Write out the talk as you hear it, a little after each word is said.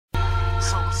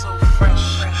So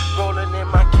fresh. Rolling in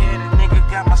my caddy, nigga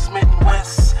got my Smith &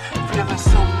 West. Feeling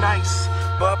so nice,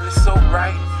 bubbly so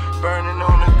bright. Burning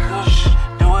on the kush,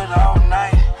 do it all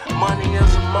night. Money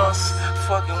is a must,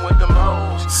 fucking with them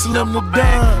hoes. Slim Duffel the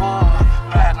bag Don.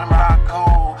 full, platinum hot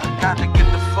gold. Got to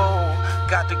get the fold,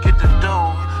 got to get the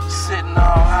dough. Sitting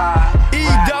all high,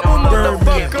 double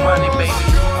motherfucker. Money, baby.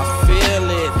 I feel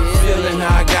it, feeling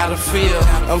how I gotta feel.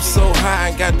 I'm so high,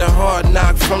 I got the hard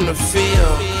knock from the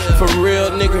field. For real,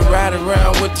 nigga ride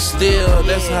around with the steel.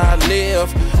 That's how I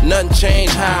live, nothing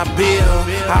changed how I build.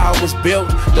 How I was built,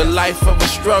 the life of a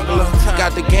struggler.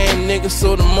 Got the game, nigga,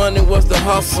 so the money was the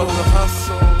hustle.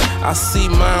 I see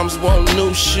moms want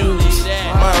new shoes.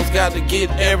 Mom's got to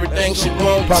get everything she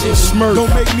wants to.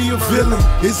 Don't make me a villain.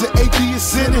 Is an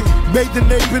atheist in it? Made the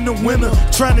nape in the winter.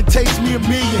 Trying to taste me a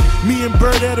million. Me and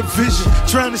Bird had a vision.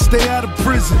 Trying to stay out of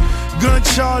prison. Gun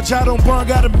charge out on bond.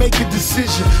 Gotta make a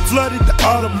decision. Flooded the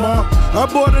Audemars. I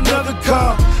bought another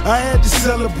car. I had to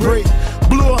celebrate.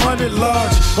 Blew 100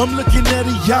 large. I'm looking at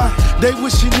a yacht. They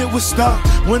wishing it would stop.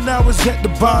 When I was at the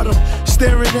bottom,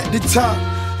 staring at the top.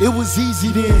 It was easy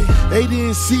then, they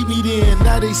didn't see me then.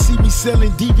 Now they see me selling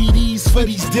DVDs for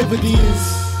these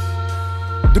dividends.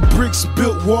 The bricks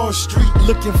built Wall Street,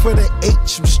 looking for the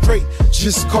H, I'm straight,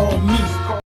 just call me.